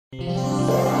So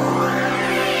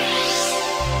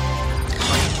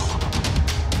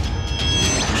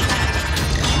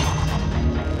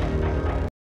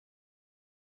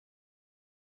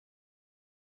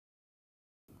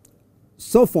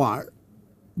far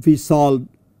we solved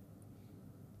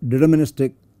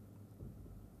deterministic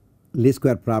least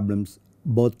square problems,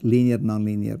 both linear,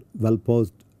 nonlinear, well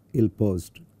posed, ill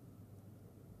posed,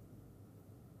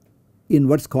 in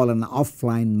what is called an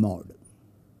offline mode.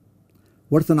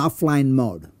 What is an offline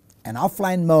mode? An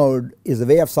offline mode is a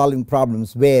way of solving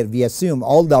problems where we assume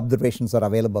all the observations are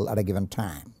available at a given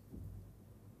time.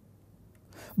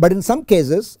 But in some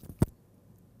cases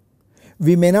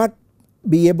we may not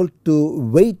be able to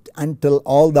wait until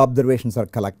all the observations are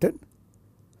collected.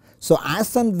 So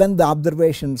as and when the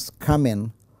observations come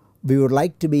in, we would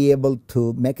like to be able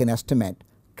to make an estimate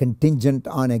contingent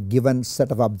on a given set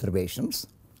of observations.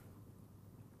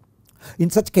 In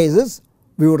such cases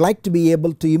we would like to be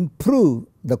able to improve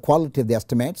the quality of the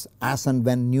estimates as and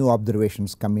when new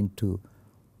observations come into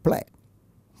play.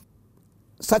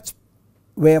 Such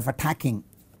way of attacking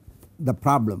the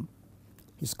problem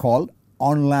is called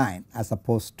online as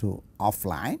opposed to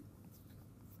offline.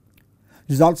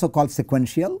 It is also called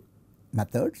sequential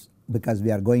methods because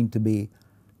we are going to be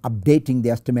updating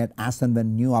the estimate as and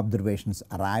when new observations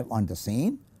arrive on the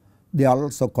scene. They are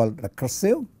also called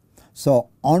recursive. So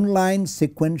online,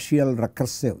 sequential,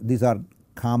 recursive, these are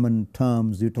common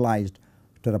terms utilized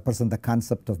to represent the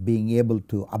concept of being able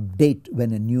to update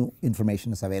when a new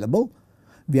information is available.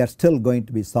 We are still going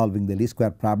to be solving the least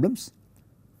square problems,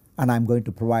 and I am going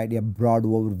to provide a broad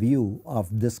overview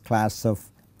of this class of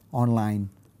online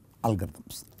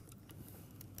algorithms.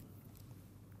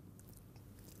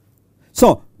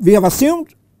 So we have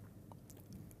assumed,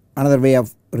 another way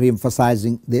of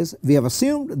re-emphasizing this, we have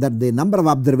assumed that the number of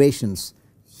observations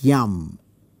m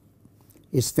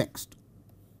is fixed.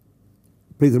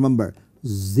 Please remember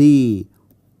Z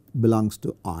belongs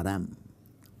to Rm.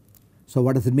 So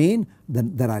what does it mean?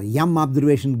 Then there are m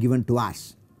observations given to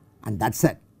us and that is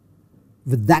it.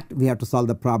 With that we have to solve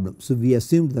the problem. So we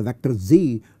assumed the vector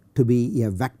Z to be a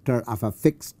vector of a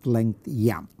fixed length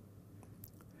m.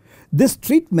 This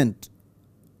treatment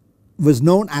was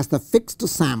known as the fixed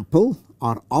sample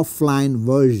or offline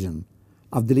version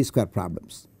of the least square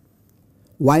problems.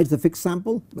 Why is the fixed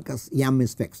sample? Because m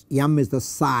is fixed. M is the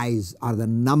size or the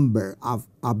number of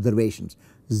observations.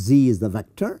 Z is the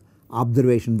vector.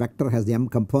 Observation vector has the m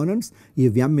components.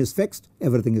 If m is fixed,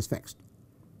 everything is fixed.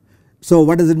 So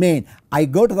what does it mean? I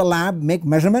go to the lab, make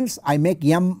measurements, I make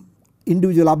m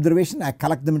individual observation, I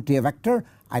collect them into a vector,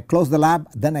 I close the lab,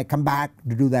 then I come back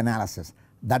to do the analysis.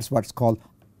 That is what is called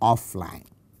offline.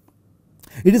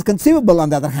 It is conceivable on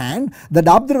the other hand that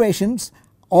observations,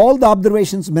 all the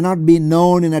observations may not be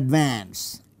known in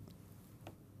advance.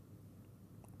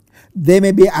 They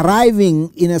may be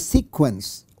arriving in a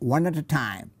sequence one at a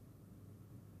time.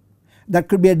 There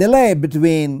could be a delay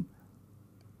between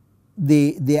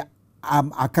the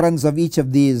occurrence of each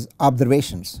of these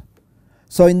observations.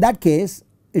 So in that case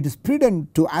it is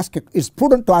prudent to ask a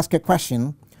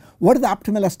question, what is the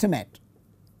optimal estimate?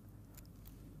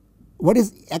 What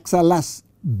is XLS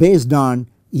based on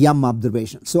m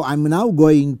observations? So I am now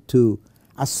going to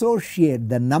associate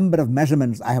the number of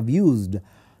measurements I have used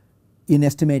in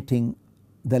estimating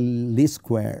the least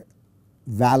square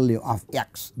value of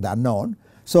x, the unknown.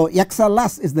 So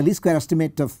XLS is the least square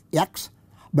estimate of x,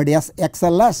 but yes,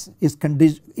 XLS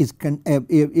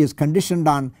is conditioned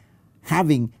on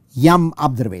having m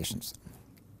observations.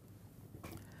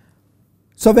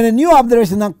 So when a new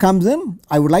observation now comes in,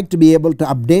 I would like to be able to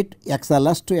update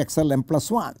XLS to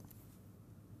XLm+1.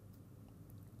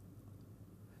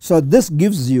 So this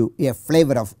gives you a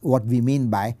flavor of what we mean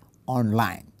by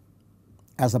online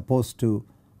as opposed to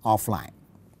offline.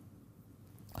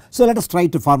 So let us try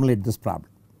to formulate this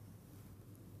problem.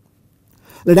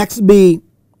 Let x be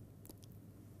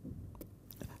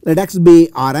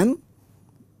Rn,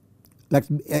 let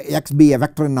x be a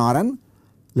vector in Rn,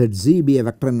 let Z be a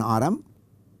vector in Rm.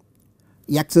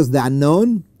 X is the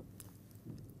unknown,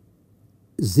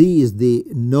 Z is the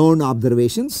known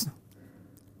observations.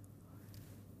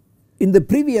 In the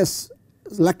previous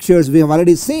lectures we have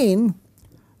already seen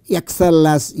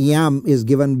XLS m is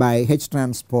given by H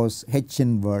transpose H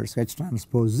inverse H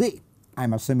transpose Z. I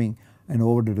am assuming an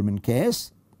overdetermined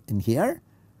case in here,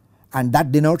 and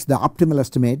that denotes the optimal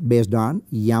estimate based on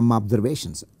m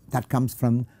observations. That comes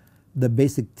from the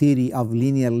basic theory of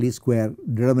linear least square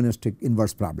deterministic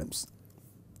inverse problems.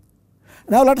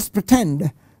 Now let us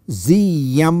pretend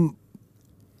Zm,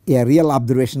 a real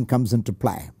observation, comes into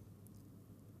play.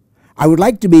 I would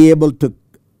like to be able to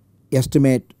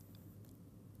estimate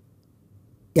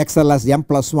XL as m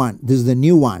plus 1, this is the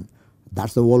new one, that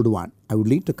is the old one. I would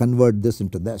need to convert this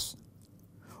into this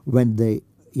when the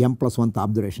m plus 1th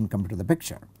observation comes into the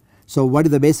picture. So what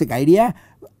is the basic idea?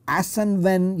 As and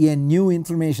when a new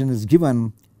information is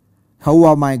given, how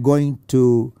am I going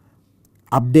to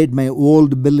update my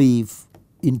old belief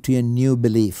into a new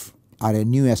belief or a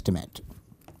new estimate?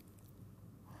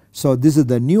 So this is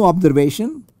the new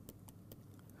observation.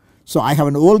 So I have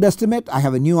an old estimate, I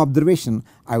have a new observation,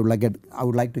 I would like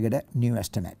to get a new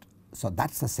estimate. So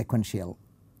that is the sequential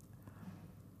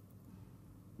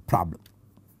problem.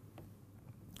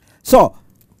 So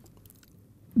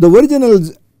the original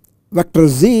vector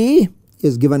z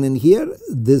is given in here.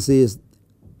 This is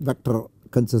vector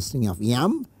consisting of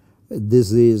m.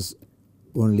 This is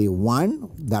only one.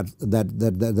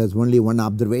 There's only one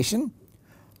observation.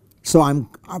 So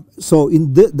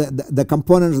in the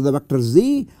components of the vector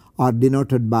z are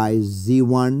denoted by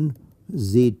z1,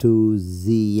 z2,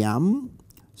 zm.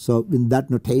 So in that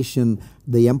notation,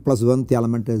 the m plus 1th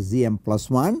element is zm plus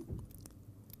 1.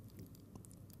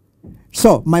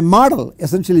 So my model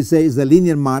essentially says the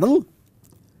linear model.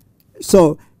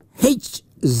 So h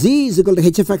z is equal to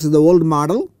h of x is the old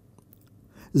model,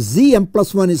 zm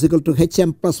plus 1 is equal to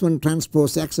hm plus 1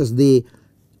 transpose x as the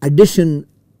additional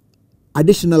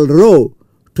row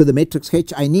to the matrix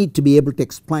H. I need to be able to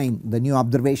explain the new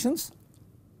observations.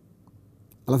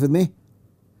 All with me?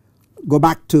 Go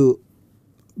back to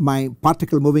my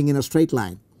particle moving in a straight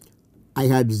line. I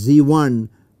had z1,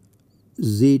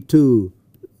 z2,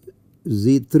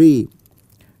 z3.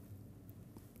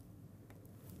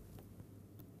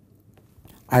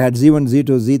 I had z1,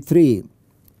 z2, z3.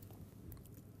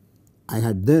 I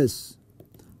had this.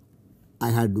 I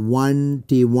had 1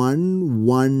 T1,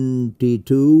 1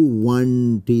 T2,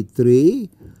 1 T3.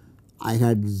 I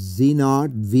had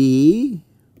Z0, V.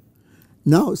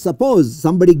 Now suppose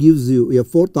somebody gives you a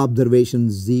fourth observation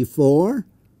Z4.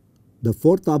 The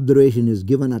fourth observation is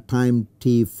given at time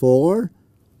T4.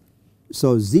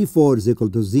 So Z4 is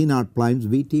equal to Z0 times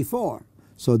VT4.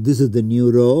 So this is the new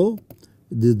row.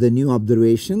 This is the new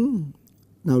observation.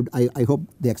 Now I hope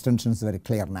the extension is very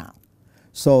clear now.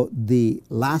 So the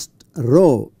last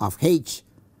row of H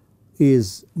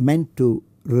is meant to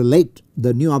relate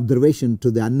the new observation to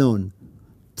the unknown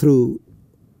through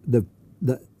the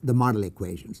model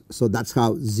equations. So that is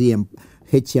how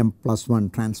hm plus 1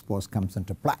 transpose comes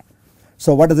into play.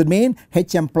 So what does it mean?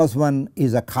 Hm plus 1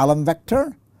 is a column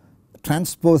vector,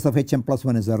 transpose of hm plus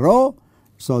 1 is a row.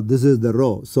 So this is the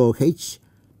row. So H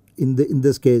in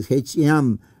this case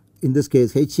hm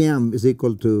is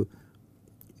equal to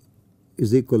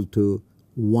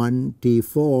 1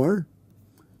 T4.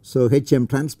 So hm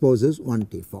transpose is 1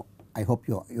 T4. I hope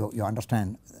you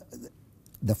understand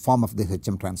the form of this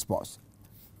hm transpose.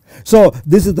 So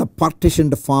this is the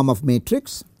partitioned form of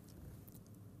matrix.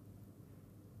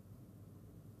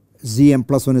 Zm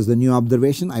plus 1 is the new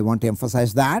observation. I want to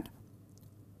emphasize that.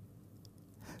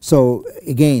 So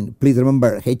again please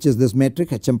remember H is this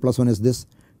matrix, hm plus 1 is this,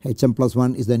 hm plus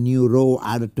 1 is the new row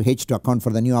added to H to account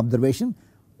for the new observation.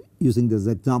 Using this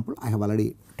example I have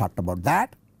already talked about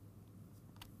that.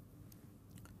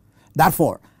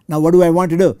 Therefore now what do I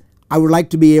want to do? I would like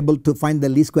to be able to find the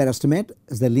least square estimate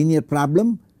as the linear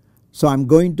problem. So I am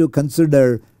going to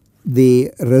consider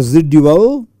the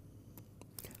residual.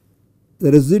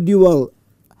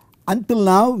 Until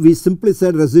now we simply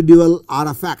said residual R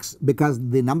of x because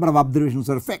the number of observations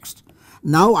are fixed.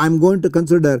 Now I am going to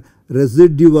consider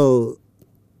residual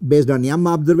based on m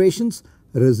observations,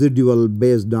 residual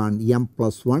based on m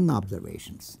plus 1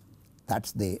 observations. That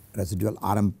is the residual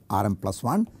Rm plus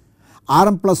 1.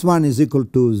 Rm plus 1 is equal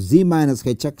to z minus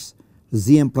hx,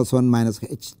 zm plus 1 minus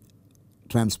h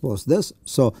transpose this.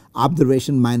 So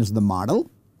observation minus the model.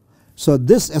 So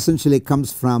this essentially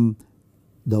comes from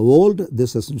the old,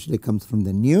 this essentially comes from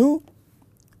the new.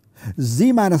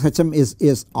 Z minus hm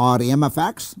is Rm of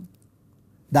x.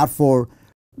 Therefore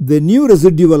the new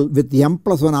residual with the m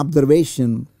plus 1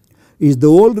 observation is the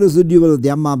old residual of the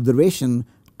m observation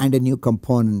and a new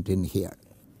component in here.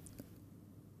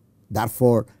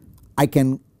 Therefore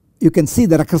you can see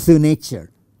the recursive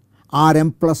nature.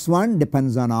 Rm plus 1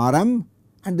 depends on Rm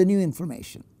and the new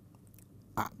information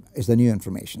is the new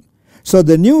information. So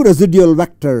the new residual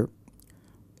vector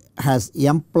has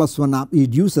m plus 1,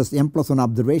 it uses m plus 1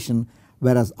 observation,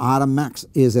 whereas Rmx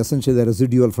is essentially the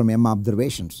residual from m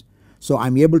observations. So I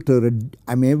am able to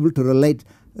relate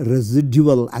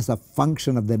residual as a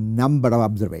function of the number of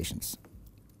observations.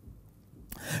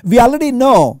 We already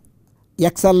know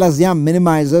XL as m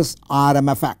minimizes Rm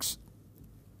of x.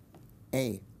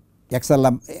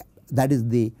 XLM, that is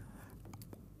the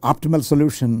optimal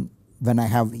solution when I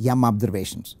have m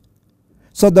observations.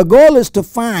 So the goal is to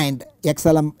find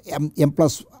m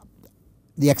plus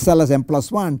the XLS m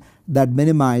plus 1 that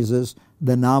minimizes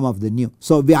the norm of the nu.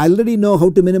 So we already know how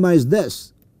to minimize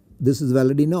this. This is we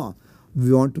already know.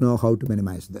 We want to know how to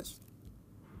minimize this.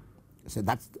 So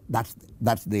that's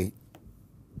the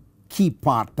key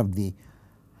part of the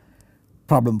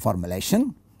problem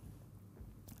formulation.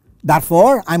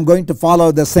 Therefore, I am going to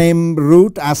follow the same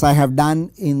route as I have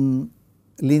done in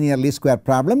linear least square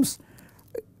problems.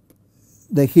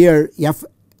 Here f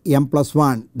m plus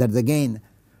 1, that is again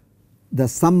the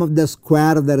sum of the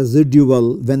square of the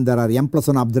residual when there are m plus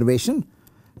 1 observation.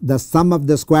 The sum of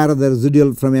the square of the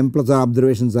residual from m plus 1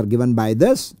 observations are given by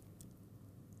this.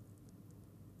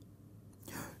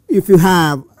 If you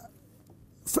have,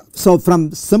 so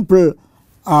from simple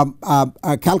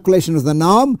calculation of the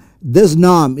norm, this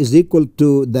norm is equal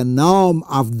to the norm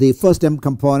of the first m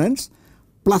components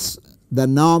plus the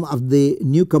norm of the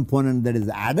new component that is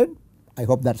added. I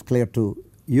hope that is clear to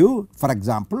you. For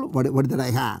example, what did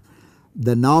I have?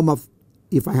 The norm of,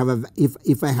 if I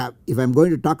am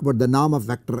going to talk about the norm of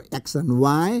vector x and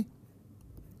y,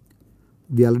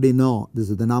 we already know this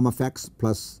is the norm of x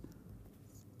plus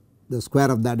the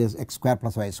square of that is x square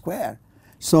plus y square.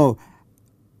 So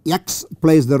x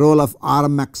plays the role of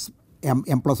Rmx m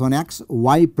plus 1x,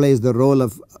 y plays the role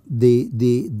of the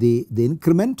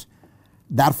increment.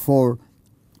 Therefore,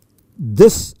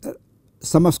 this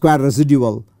sum of square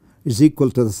residual is equal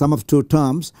to the sum of two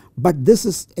terms, but this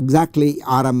is exactly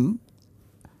Rm.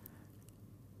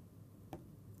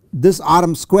 This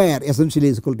Rm square essentially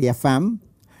is equal to Fm.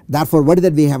 Therefore, what is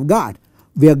that we have got?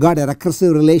 We have got a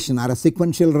recursive relation or a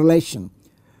sequential relation.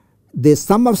 The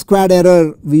sum of squared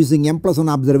error using m plus 1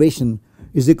 observation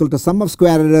is equal to sum of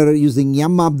square error using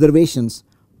m observations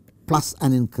plus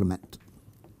an increment.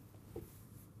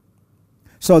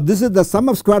 So this is the sum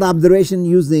of squared observation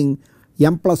using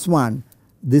m plus 1.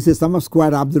 This is sum of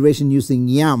squared observation using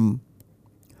m,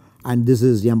 and this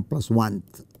is m plus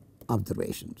 1th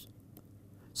observations.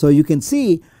 So you can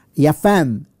see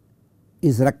Fm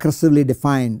is recursively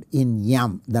defined in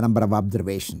m, the number of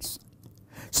observations.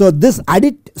 So this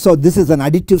is an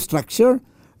additive structure.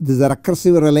 This is a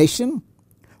recursive relation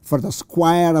for the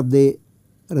square of the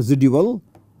residual.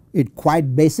 It is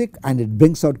quite basic and it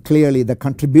brings out clearly the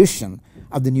contribution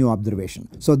of the new observation.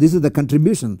 So this is the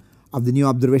contribution of the new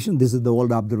observation, this is the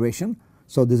old observation.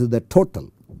 So this is the total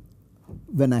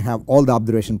when I have all the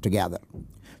observation together.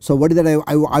 So what is that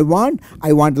I want?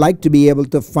 I want like to be able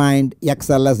to find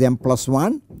XLS m plus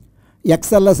 1.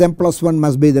 XLS m plus 1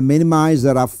 must be the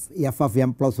minimizer of f of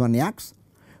m plus 1x.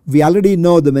 We already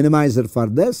know the minimizer for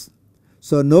this.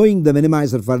 So knowing the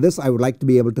minimizer for this, I would like to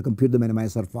be able to compute the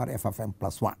minimizer for f of m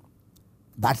plus 1.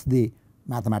 That is the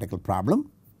mathematical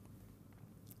problem.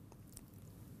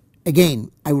 Again,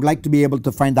 I would like to be able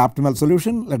to find the optimal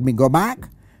solution. Let me go back.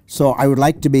 So I would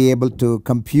like to be able to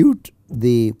compute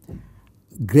the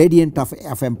gradient of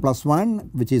fm plus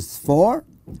 1, which is 4.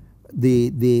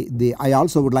 I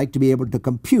also would like to be able to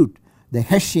compute the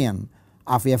Hessian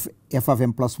of f of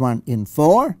m plus 1 in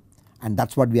 4, and that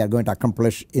is what we are going to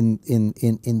accomplish in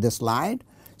this slide.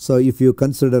 So if you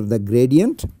consider the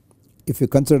gradient,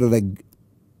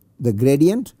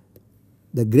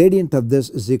 the gradient of this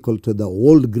is equal to the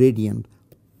old gradient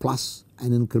plus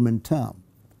an increment term.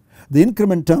 The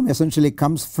increment term essentially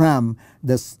comes from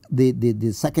this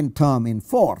the second term in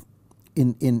 4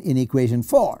 in equation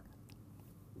 4.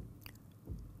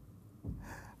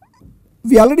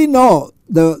 We already know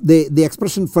the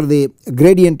expression for the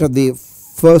gradient of the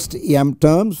first m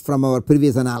terms from our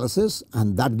previous analysis,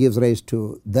 and that gives rise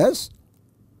to this.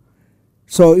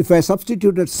 So if I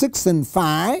substituted 6 and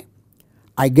 5,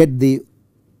 I get the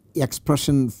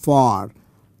expression for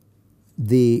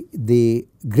the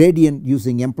gradient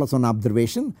using m plus 1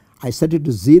 observation. I set it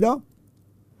to 0.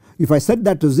 If I set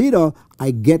that to 0,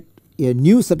 I get a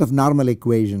new set of normal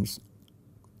equations.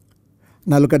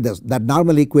 Now look at this, that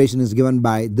normal equation is given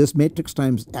by this matrix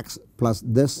times x plus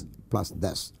this plus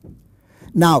this.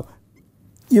 Now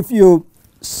if you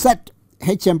set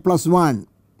hm plus 1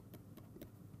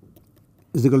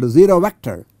 is equal to 0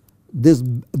 vector, this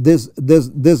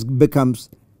becomes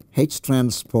H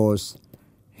transpose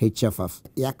HF of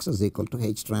x is equal to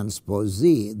H transpose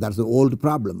z. That is the old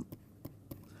problem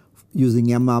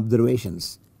using m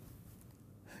observations.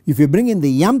 If you bring in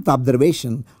the mth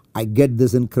observation, I get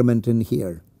this increment in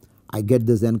here, I get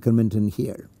this increment in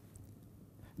here.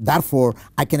 Therefore,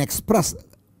 I can express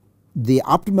the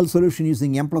optimal solution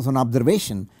using m plus 1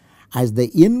 observation as the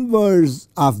inverse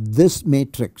of this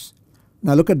matrix.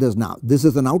 Now look at this now, this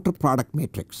is an outer product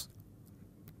matrix.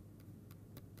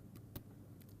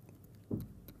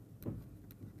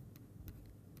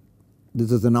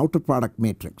 This is an outer product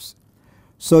matrix.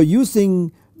 So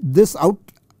using this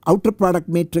outer product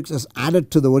matrix is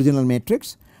added to the original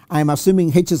matrix. I am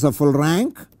assuming H is a full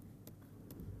rank.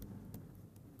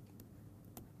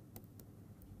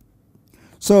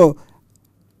 So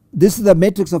this is the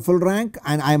matrix of full rank,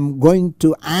 and I am going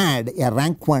to add a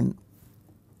rank 1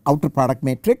 outer product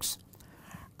matrix.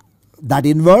 That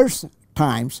inverse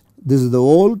times this is the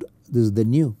old, this is the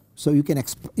new. So you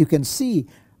can see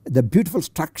the beautiful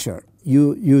structure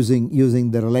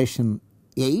using the relation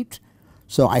 8.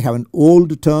 So I have an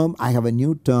old term, I have a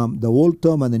new term, the old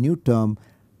term and the new term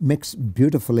mix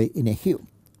beautifully in a hue.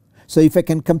 So if I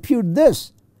can compute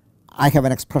this, I have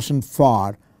an expression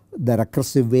for the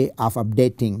recursive way of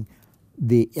updating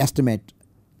the estimate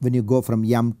when you go from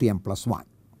m to m+1.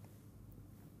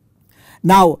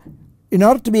 Now in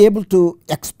order to be able to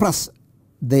express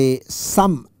the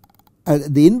sum,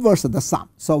 the inverse of the sum.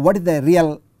 So what is the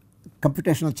real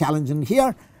computational challenge in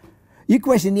here?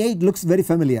 Equation 8 looks very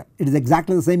familiar. It is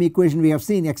exactly the same equation we have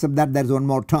seen, except that there is one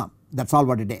more term. That is all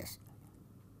what it is.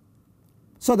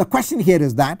 So the question here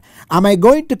is that, am I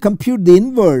going to compute the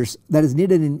inverse that is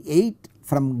needed in 8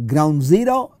 from ground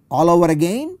 0 all over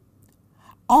again,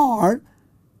 or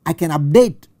I can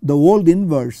update the old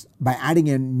inverse by adding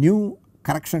a new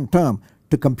correction term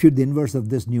to compute the inverse of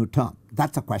this new term?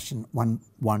 That is a question one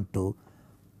want to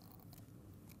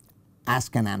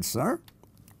ask and answer.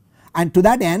 And to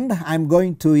that end I am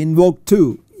going to invoke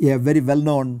a very well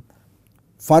known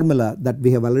formula that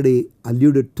we have already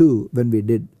alluded to when we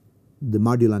did the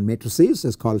module on matrices.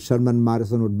 Is called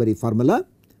Sherman-Morrison-Woodbury formula.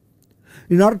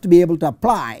 In order to be able to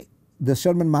apply the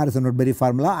Sherman-Morrison-Woodbury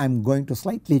formula, I am going to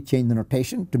slightly change the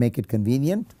notation to make it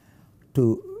convenient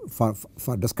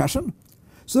for discussion.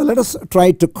 So let us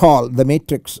try to call the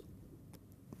matrix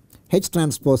H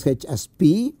transpose H as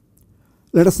P.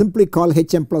 Let us simply call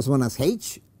Hm+1 as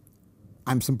H.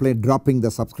 I am simply dropping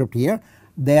the subscript here.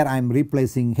 There I am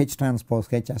replacing H transpose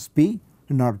H as P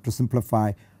in order to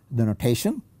simplify the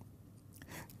notation.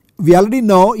 We already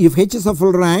know if H is a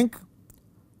full rank,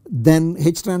 then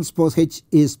H transpose H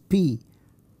is P,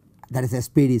 that is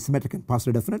SPD, symmetric and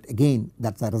positive definite. Again,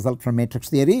 that is a result from matrix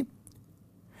theory.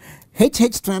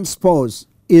 H transpose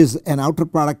is an outer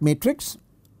product matrix.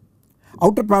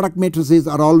 Outer product matrices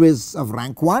are always of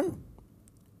rank 1.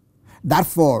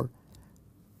 Therefore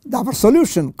our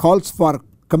solution calls for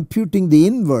computing the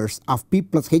inverse of P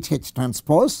plus H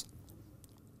transpose.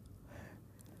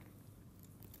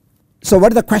 So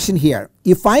what is the question here?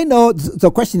 If I know,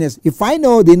 the question is, if I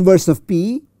know the inverse of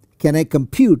P, can I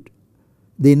compute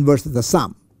the inverse of the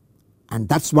sum? And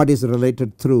that is what is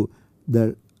related through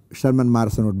the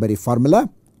Sherman-Morrison-Woodbury formula.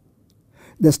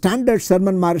 The standard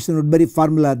Sherman-Morrison-Woodbury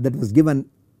formula that was given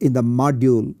in the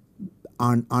module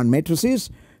on matrices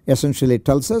essentially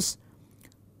tells us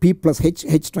P plus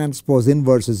H transpose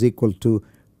inverse is equal to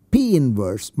P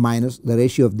inverse minus the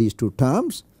ratio of these two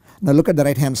terms. Now look at the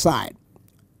right hand side.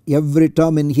 Every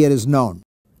term in here is known.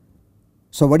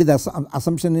 So what is the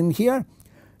assumption in here?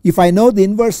 If I know the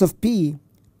inverse of P,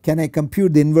 can I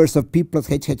compute the inverse of P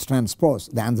plus H transpose?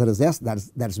 The answer is yes.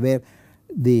 That is where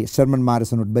the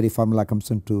Sherman-Morrison-Woodbury formula comes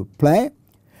into play.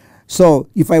 So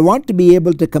if I want to be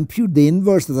able to compute the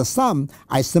inverse of the sum,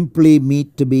 I simply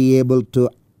need to be able to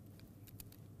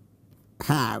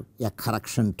have a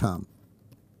correction term.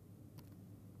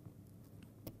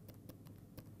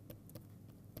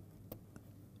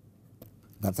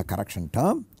 That is a correction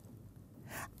term.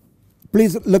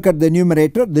 Please look at the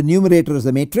numerator. The numerator is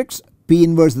the matrix. P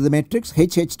inverse is the matrix.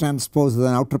 H transpose is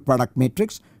an outer product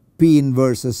matrix. P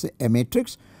inverse is a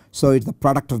matrix. So it is the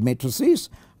product of matrices.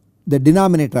 The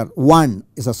denominator 1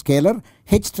 is a scalar.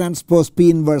 H transpose P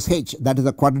inverse H, that is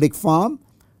a quadratic form,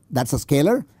 that is a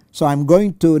scalar. So I am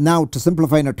going to now, to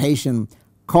simplify notation,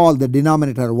 call the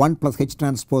denominator 1 plus H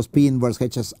transpose P inverse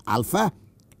H as alpha.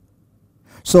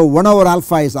 So 1 over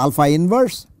alpha is alpha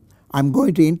inverse. I am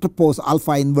going to interpose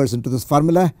alpha inverse into this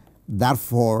formula.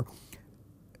 Therefore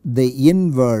the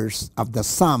inverse of the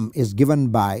sum is given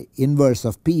by inverse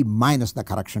of P minus the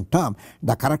correction term.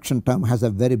 The correction term has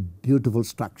a very beautiful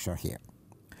structure here.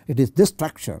 It is this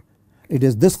structure, it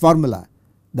is this formula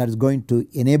that is going to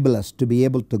enable us to be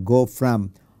able to go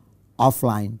from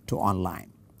offline to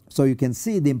online. So you can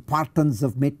see the importance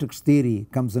of matrix theory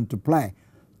comes into play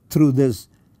through this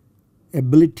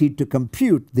ability to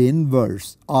compute the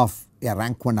inverse of a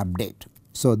rank 1 update.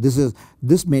 So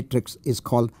this matrix is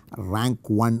called rank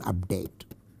 1 update.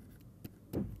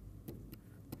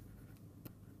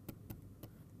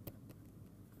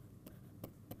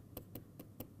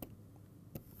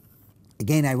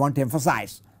 Again I want to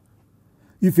emphasize,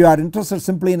 if you are interested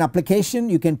simply in application,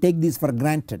 you can take these for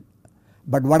granted,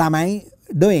 But what am I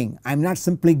doing? I am not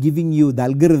simply giving you the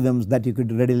algorithms that you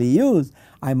could readily use.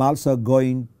 I am also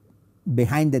going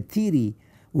behind the theory.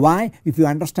 Why? If you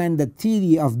understand the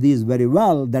theory of these very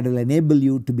well, that will enable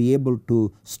you to be able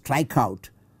to strike out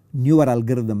newer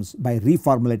algorithms by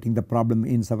reformulating the problem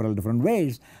in several different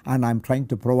ways, and I am trying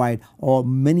to provide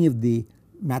many of the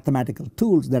mathematical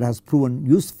tools that has proven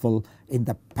useful in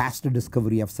the past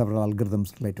discovery of several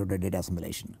algorithms related to data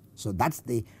assimilation. So that is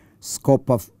the scope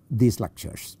of these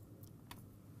lectures.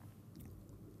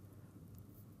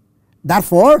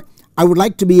 Therefore, I would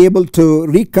like to be able to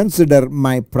reconsider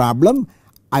my problem.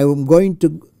 I am going to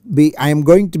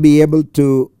be able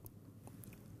to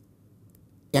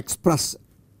express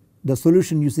the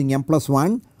solution using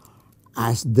m+1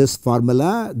 as this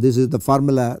formula. This is the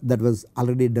formula that was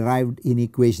already derived in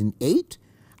equation 8.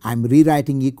 I am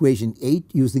rewriting equation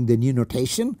 8 using the new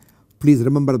notation. Please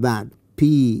remember that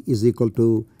P is equal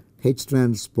to H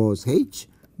transpose H.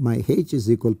 My H is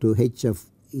equal to H of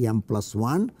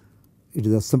m+1. It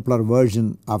is a simpler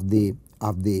version of the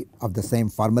same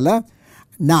formula.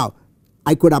 Now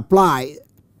I could apply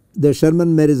the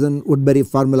Sherman-Morrison-Woodbury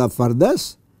formula for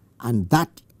this, and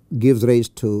that gives rise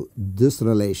to this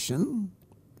relation.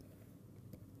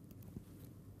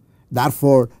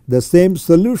 Therefore, the same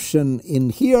solution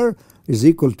in here is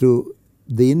equal to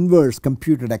the inverse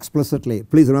computed explicitly.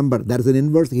 Please remember there is an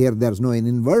inverse here, there is no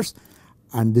inverse,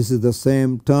 and this is the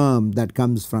same term that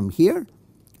comes from here.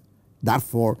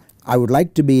 Therefore, I would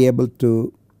like to be able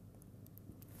to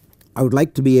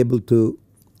relate the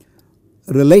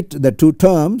two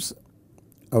terms.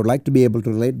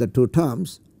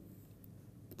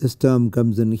 This term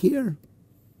comes in here,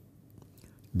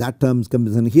 that term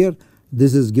comes in here.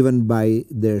 This is given by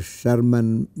the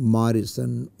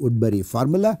Sherman-Morrison-Woodbury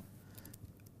formula.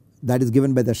 That is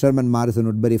given by the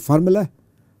Sherman-Morrison-Woodbury formula.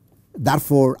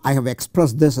 Therefore, I have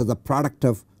expressed this as a product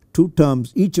of two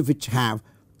terms, each of which have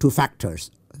two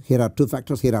factors. Here are two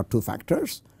factors, here are two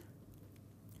factors.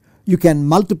 You can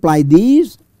multiply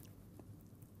these,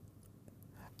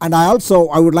 and I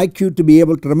would like you to be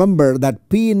able to remember that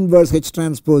P inverse H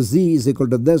transpose Z is equal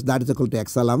to this, that is equal to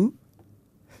XLM.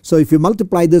 So if you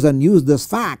multiply this and use this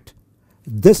fact,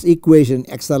 this equation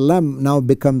XLM now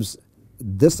becomes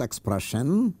this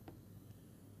expression.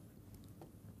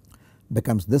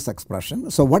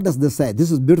 So what does this say?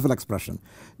 This is a beautiful expression.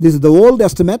 This is the old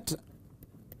estimate,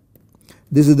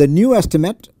 this is the new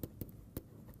estimate.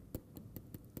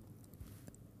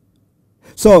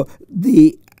 So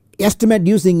the estimate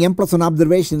using m+1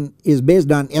 observation is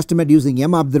based on estimate using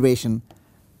m observation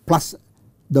plus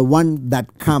the one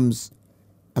that comes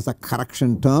as a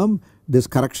correction term. This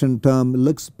correction term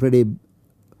looks pretty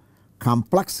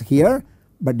complex here,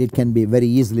 but it can be very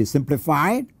easily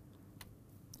simplified.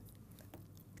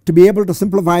 To be able to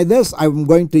simplify this, I am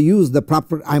going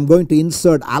to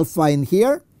insert alpha in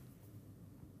here.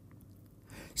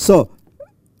 So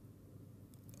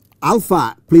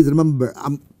alpha, please remember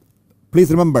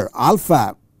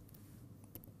alpha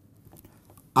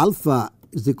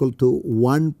is equal to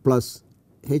 1 plus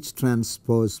H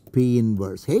transpose P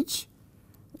inverse H.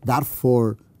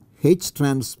 Therefore, H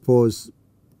transpose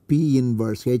P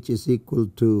inverse H is equal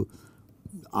to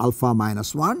alpha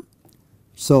minus 1.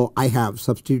 So I have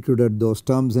substituted those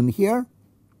terms in here.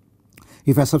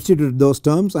 If I substitute those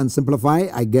terms and simplify,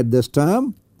 I get this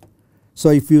term. So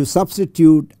if you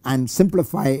substitute and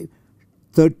simplify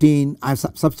 13, I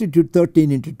substitute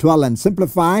 13 into 12 and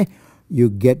simplify, you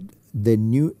get the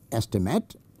new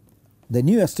estimate. The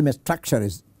new estimate structure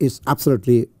is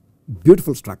absolutely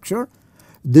beautiful structure.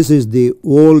 This is the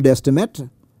old estimate,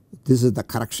 this is the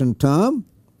correction term.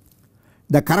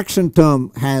 The correction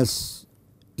term has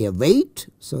a weight,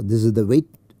 so this is the weight,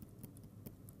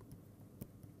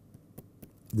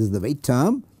 this is the weight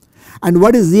term. And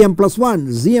what is Zm+1?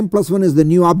 Zm+1 is the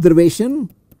new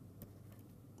observation,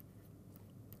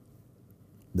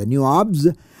 the new obs.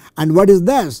 And what is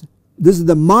this? This is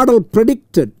the model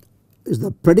predicted, is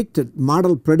the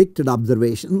model predicted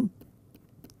observation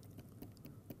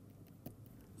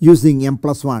using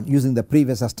m+1, using the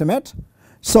previous estimate.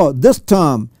 So this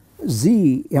term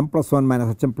Z m+1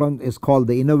 minus H is called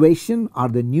the innovation or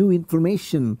the new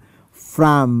information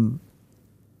from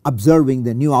observing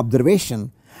the new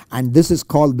observation, and this is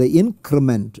called the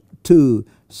increment to.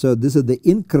 So this is the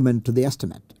increment to the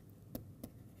estimate.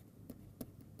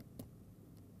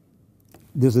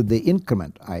 This is the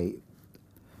increment.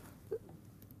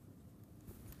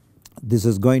 This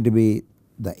is going to be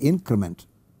the increment.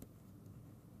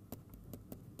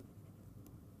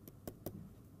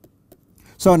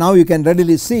 So now you can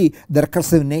readily see the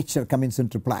recursive nature comes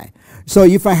into play. So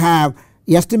if I have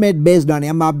estimate based on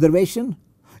m observation,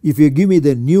 If you give me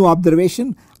the new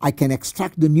observation, I can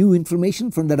extract the new information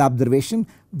from that observation,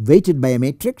 weighted by a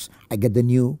matrix, I get the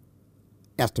new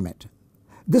estimate.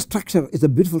 This structure is a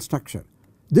beautiful structure.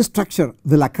 This structure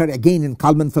will occur again in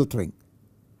Kalman filtering,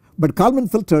 but Kalman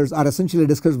filters are essentially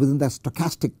discussed within the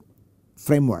stochastic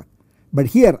framework. But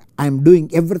here I am doing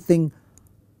everything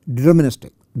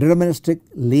deterministic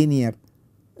linear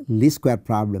least square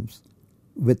problems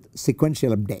with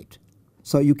sequential update.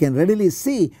 So you can readily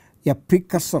see a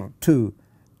precursor to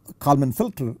Kalman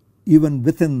filter even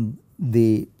within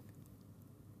the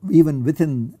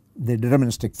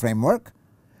deterministic framework.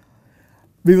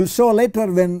 We will show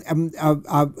later when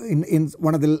in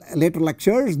one of the later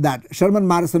lectures that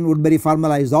Sherman-Morrison-Woodbury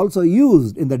formula is also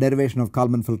used in the derivation of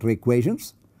Kalman filter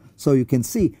equations. So you can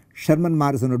see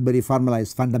Sherman-Morrison-Woodbury formula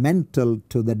is fundamental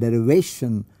to the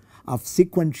derivation of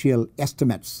sequential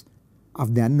estimates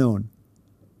of the unknown,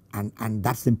 and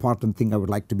that is the important thing I would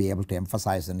like to be able to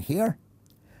emphasize in here.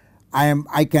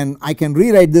 I can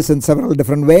rewrite this in several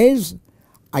different ways.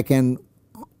 I can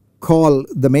call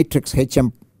the matrix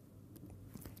HM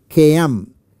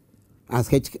Km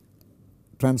as H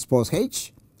transpose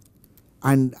H,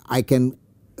 and I can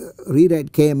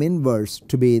rewrite Km inverse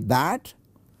to be that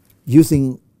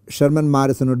using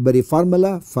Sherman-Morrison-Woodbury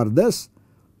formula. For this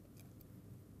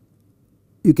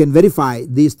you can verify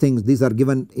these things. These are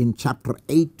given in chapter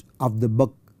 8 of the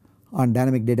book on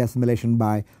dynamic data assimilation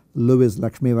by Lewis,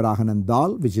 Lakshmivarahan and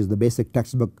Dahl, which is the basic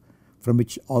textbook from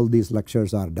which all these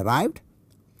lectures are derived.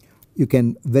 You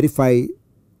can verify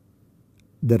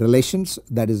the relations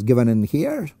that is given in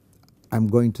here. I am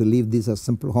going to leave these as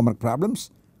simple homework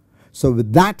problems. So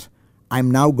with that I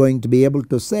am now going to be able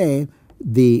to say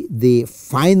the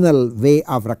final way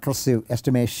of recursive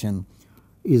estimation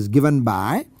is given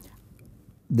by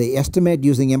the estimate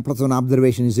using m plus 1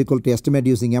 observation is equal to estimate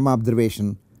using m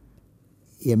observation,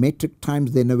 a matrix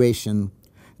times the innovation.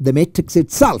 The matrix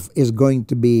itself is going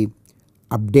to be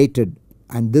updated,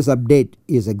 and this update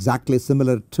is exactly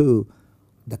similar to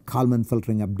the Kalman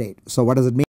filtering update. So what does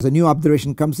it mean? As a new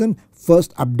observation comes in,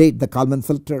 first update the Kalman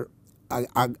filter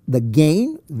the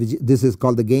gain, which this is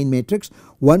called the gain matrix.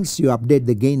 Once you update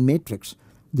the gain matrix,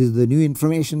 this is the new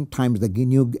information times the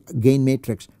new gain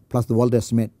matrix plus the old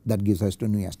estimate that gives us to a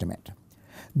new estimate.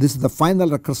 This is the final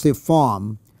recursive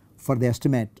form for the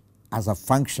estimate as a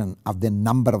function of the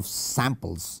number of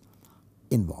samples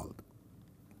involved.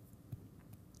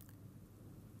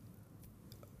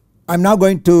 I am now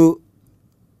going to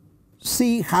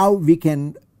see how we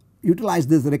can utilize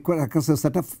this recursive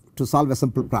setup to solve a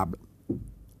simple problem.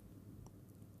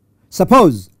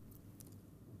 Suppose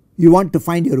you want to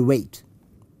find your weight.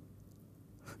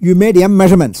 You made m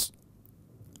measurements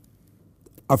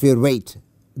of your weight.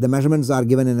 The measurements are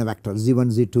given in a vector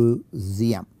z1, z2,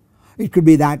 zm. It could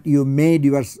be that you made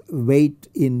your weight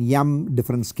in m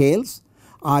different scales,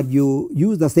 or you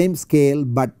use the same scale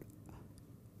but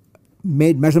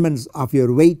made measurements of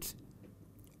your weight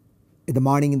in the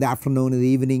morning, in the afternoon, in the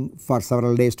evening for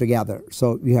several days together.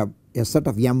 So you have a set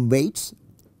of m weights.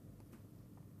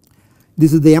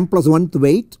 This is the m plus 1th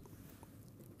weight.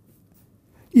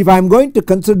 If I am going to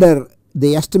consider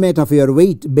the estimate of your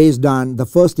weight based on the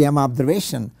first m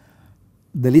observation,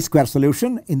 the least square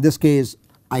solution, in this case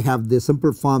I have the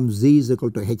simple form z is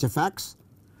equal to h of x.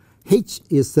 H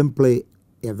is simply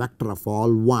a vector of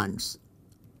all ones.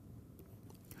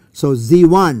 So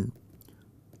z1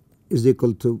 is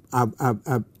equal to I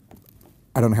do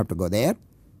not have to go there.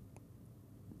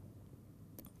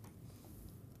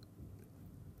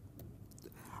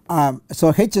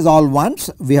 So h is all ones,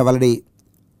 we have already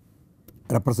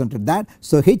represented that.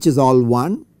 So h is all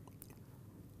 1.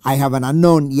 I have an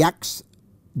unknown x.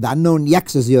 The unknown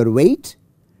x is your weight.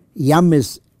 M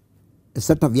is a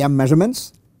set of m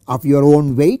measurements of your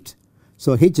own weight.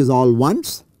 So h is all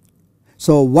ones.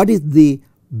 So what is the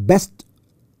best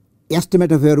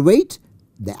estimate of your weight?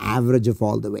 The average of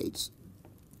all the weights.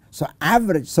 So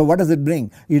average, so what does it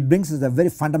bring? It brings us a very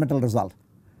fundamental result.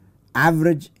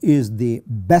 Average is the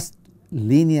best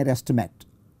linear estimate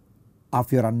of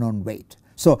your unknown weight.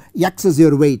 So x is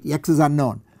your weight, x is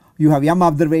unknown. You have m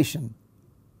observation,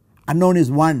 unknown is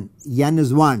 1, n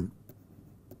is 1,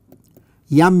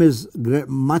 m is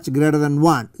much greater than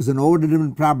 1, is an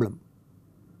overdetermined problem.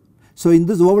 So in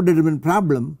this overdetermined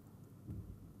problem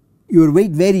your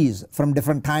weight varies from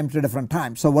different time to different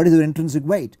time. So what is your intrinsic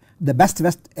weight? The best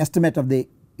estimate of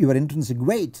your intrinsic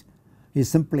weight is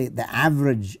simply the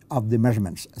average of the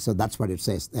measurements. So that is what it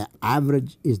says, the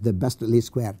average is the best least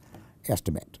square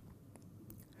estimate.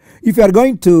 If you are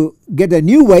going to get a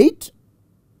new weight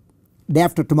day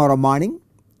after tomorrow morning,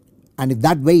 and if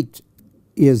that weight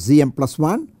is zm plus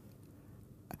 1,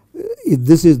 if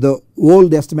this is the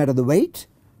old estimate of the weight,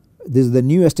 this is the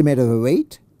new estimate of the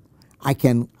weight, I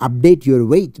can update your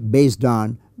weight based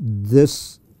on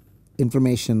this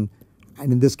information,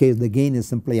 and in this case the gain is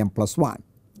simply m plus 1.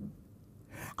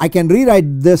 I can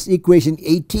rewrite this equation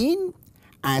 18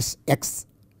 as x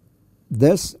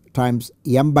this times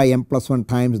m by m plus 1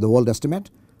 times the old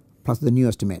estimate plus the new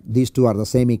estimate. These two are the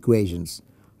same equations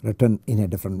written in a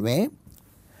different way.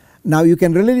 Now you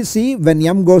can really see when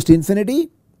m goes to infinity,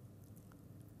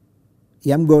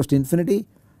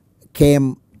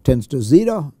 Km tends to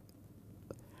 0,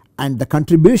 and the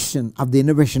contribution of the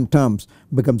innovation terms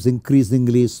becomes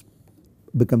increasingly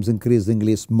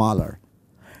smaller.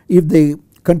 If the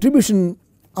contribution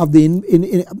of the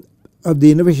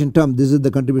innovation term, this is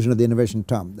the contribution of the innovation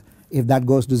term, if that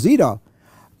goes to 0,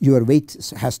 your weight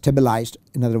has stabilized.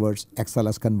 In other words,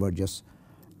 XLS converges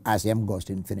as m goes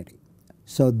to infinity.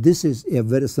 So this is a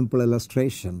very simple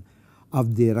illustration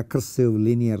of the recursive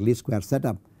linear least square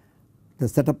setup. The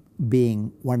setup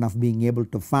being one of being able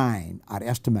to find or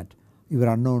estimate your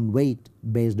unknown weight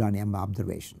based on m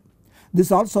observation.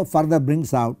 This also further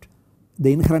brings out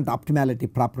the inherent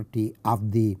optimality property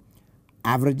of the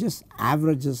averages.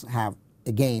 Averages have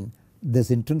again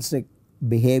this intrinsic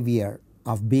behavior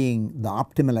of being the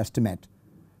optimal estimate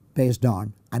based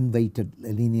on unweighted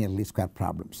linear least square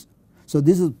problems. So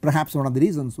this is perhaps one of the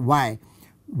reasons why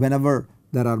whenever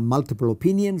there are multiple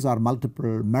opinions or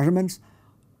multiple measurements,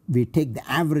 we take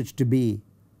the average to be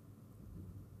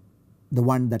the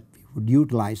one that we would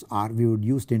utilize or we would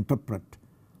use to interpret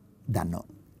the unknown.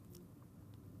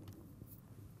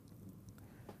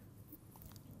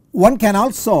 One can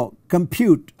also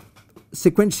compute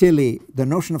sequentially the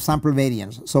notion of sample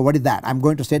variance. So what is that? I am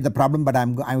going to state the problem, but I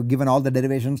am given all the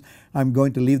derivations. I am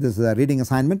going to leave this reading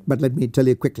assignment, but let me tell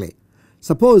you quickly.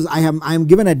 Suppose I am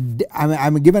given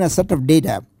a set of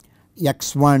data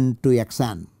x1 to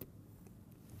xn.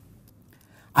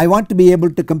 I want to be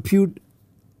able to compute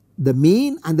the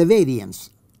mean and the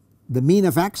variance, the mean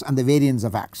of x and the variance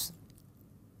of x.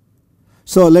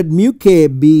 So let mu k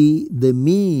be the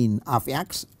mean of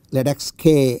x, let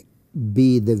xk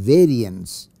be the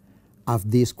variance of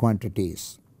these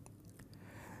quantities.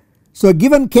 So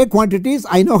given k quantities,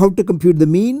 I know how to compute the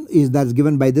mean is that is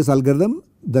given by this algorithm,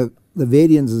 the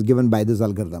variance is given by this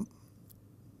algorithm.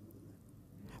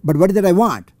 But what is that I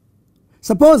want?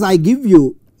 Suppose I give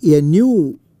you a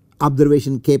new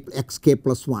observation k xk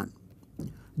plus 1.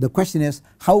 The question is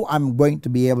how I am going to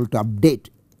be able to update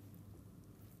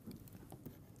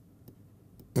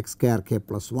xk k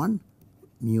plus 1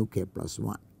 mu k plus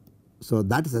 1. So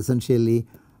that is essentially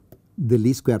the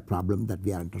least square problem that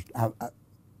we are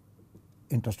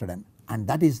interested in, and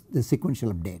that is the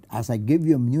sequential update. As I give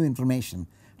you new information,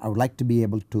 I would like to be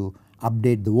able to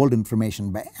update the old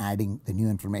information by adding the new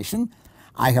information.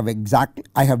 I have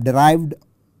derived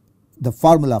the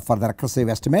formula for the recursive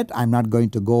estimate. I am not going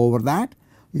to go over that.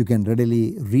 You can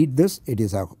readily read this. It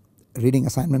is a reading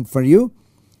assignment for you.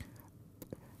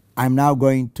 I am now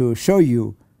going to show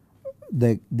you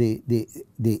the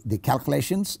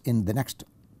calculations in the next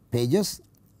pages.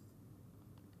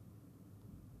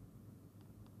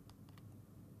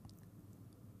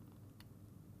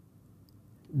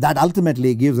 That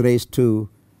ultimately gives rise to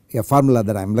a formula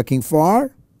that I am looking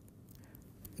for.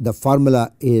 The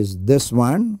formula is this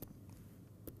one.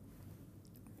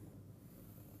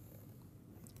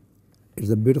 It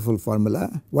is a beautiful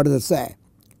formula. What does it say?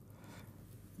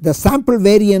 The sample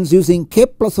variance using k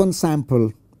plus 1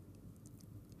 sample,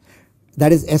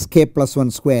 that is sk plus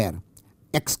 1 square.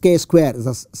 Xk square is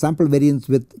a sample variance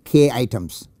with k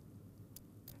items.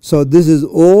 So this is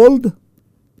old,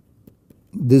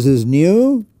 this is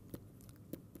new.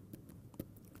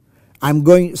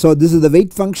 So this is the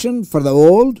weight function for the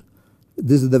old,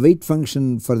 this is the weight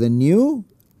function for the new,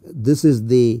 this is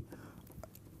the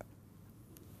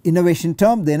innovation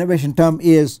term. The innovation term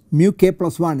is mu k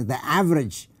plus 1 is the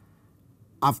average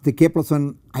of the k plus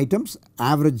 1 items,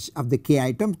 average of the k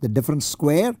items, the difference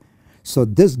square. So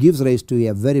this gives rise to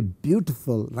a very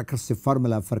beautiful recursive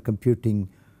formula for computing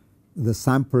the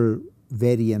sample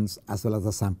variance as well as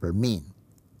the sample mean.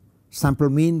 Sample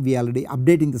mean we already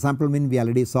updating the sample mean we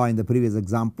already saw in the previous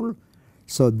example.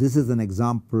 So this is an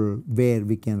example where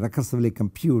we can recursively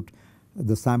compute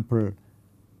the sample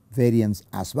variance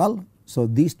as well. So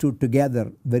these two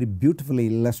together very beautifully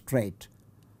illustrate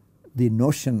the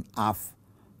notion of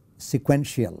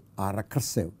sequential or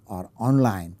recursive or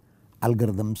online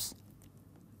algorithms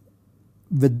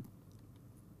with.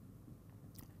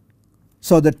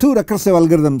 So the two recursive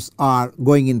algorithms are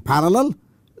going in parallel.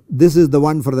 This is the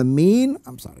one for the mean, I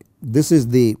am sorry, this is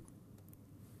the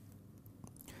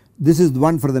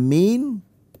one for the mean,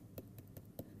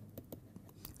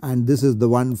 and this is the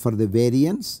one for the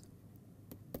variance.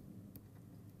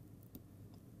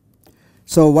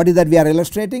 So what is that we are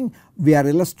illustrating? We are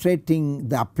illustrating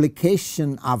the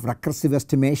application of recursive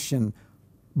estimation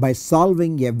by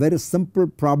solving a very simple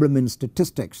problem in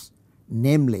statistics.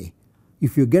 Namely,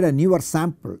 if you get a newer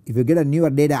sample, if you get a newer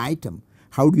data item,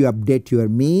 how do you update your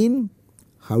mean?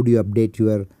 How do you update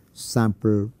your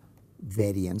sample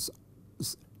variance?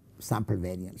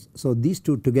 So these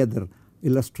two together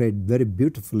illustrate very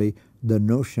beautifully the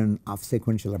notion of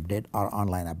sequential update or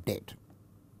online update.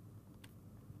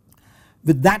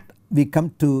 With that, we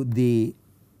come to the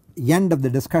end of the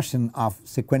discussion of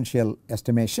sequential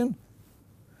estimation.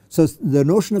 So the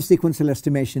notion of sequential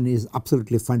estimation is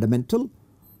absolutely fundamental.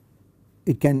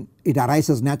 It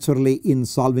arises naturally in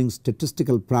solving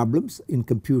statistical problems, in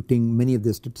computing many of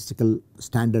the statistical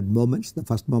standard moments, the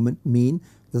first moment mean,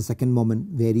 the second moment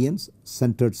variance,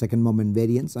 centered second moment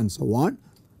variance, and so on.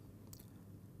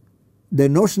 The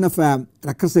notion of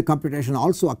recursive computation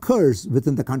also occurs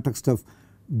within the context of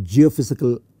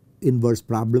geophysical inverse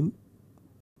problem.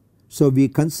 So we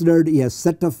considered a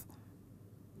set of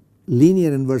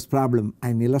linear inverse problem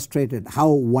and illustrated how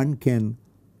one can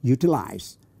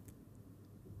utilize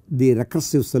the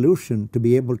recursive solution to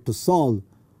be able to solve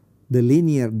the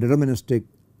linear deterministic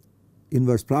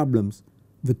inverse problems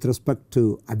with respect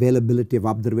to availability of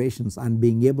observations and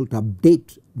being able to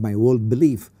update my old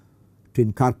belief to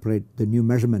incorporate the new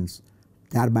measurements,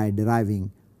 thereby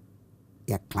deriving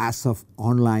a class of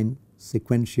online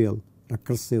sequential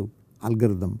recursive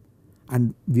algorithm.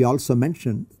 And we also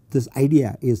mentioned this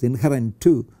idea is inherent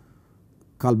to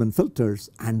Kalman filters,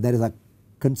 and there is a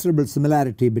considerable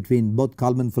similarity between both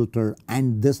Kalman filter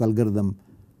and this algorithm,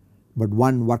 but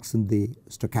one works in the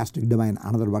stochastic domain,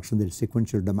 another works in the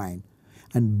sequential domain,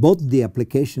 and both the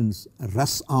applications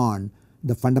rest on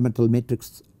the fundamental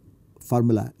matrix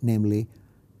formula, namely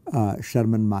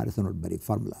Sherman-Morrison-Woodbury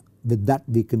formula. With that,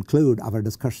 we conclude our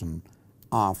discussion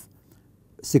of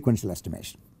sequential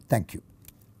estimation. Thank you.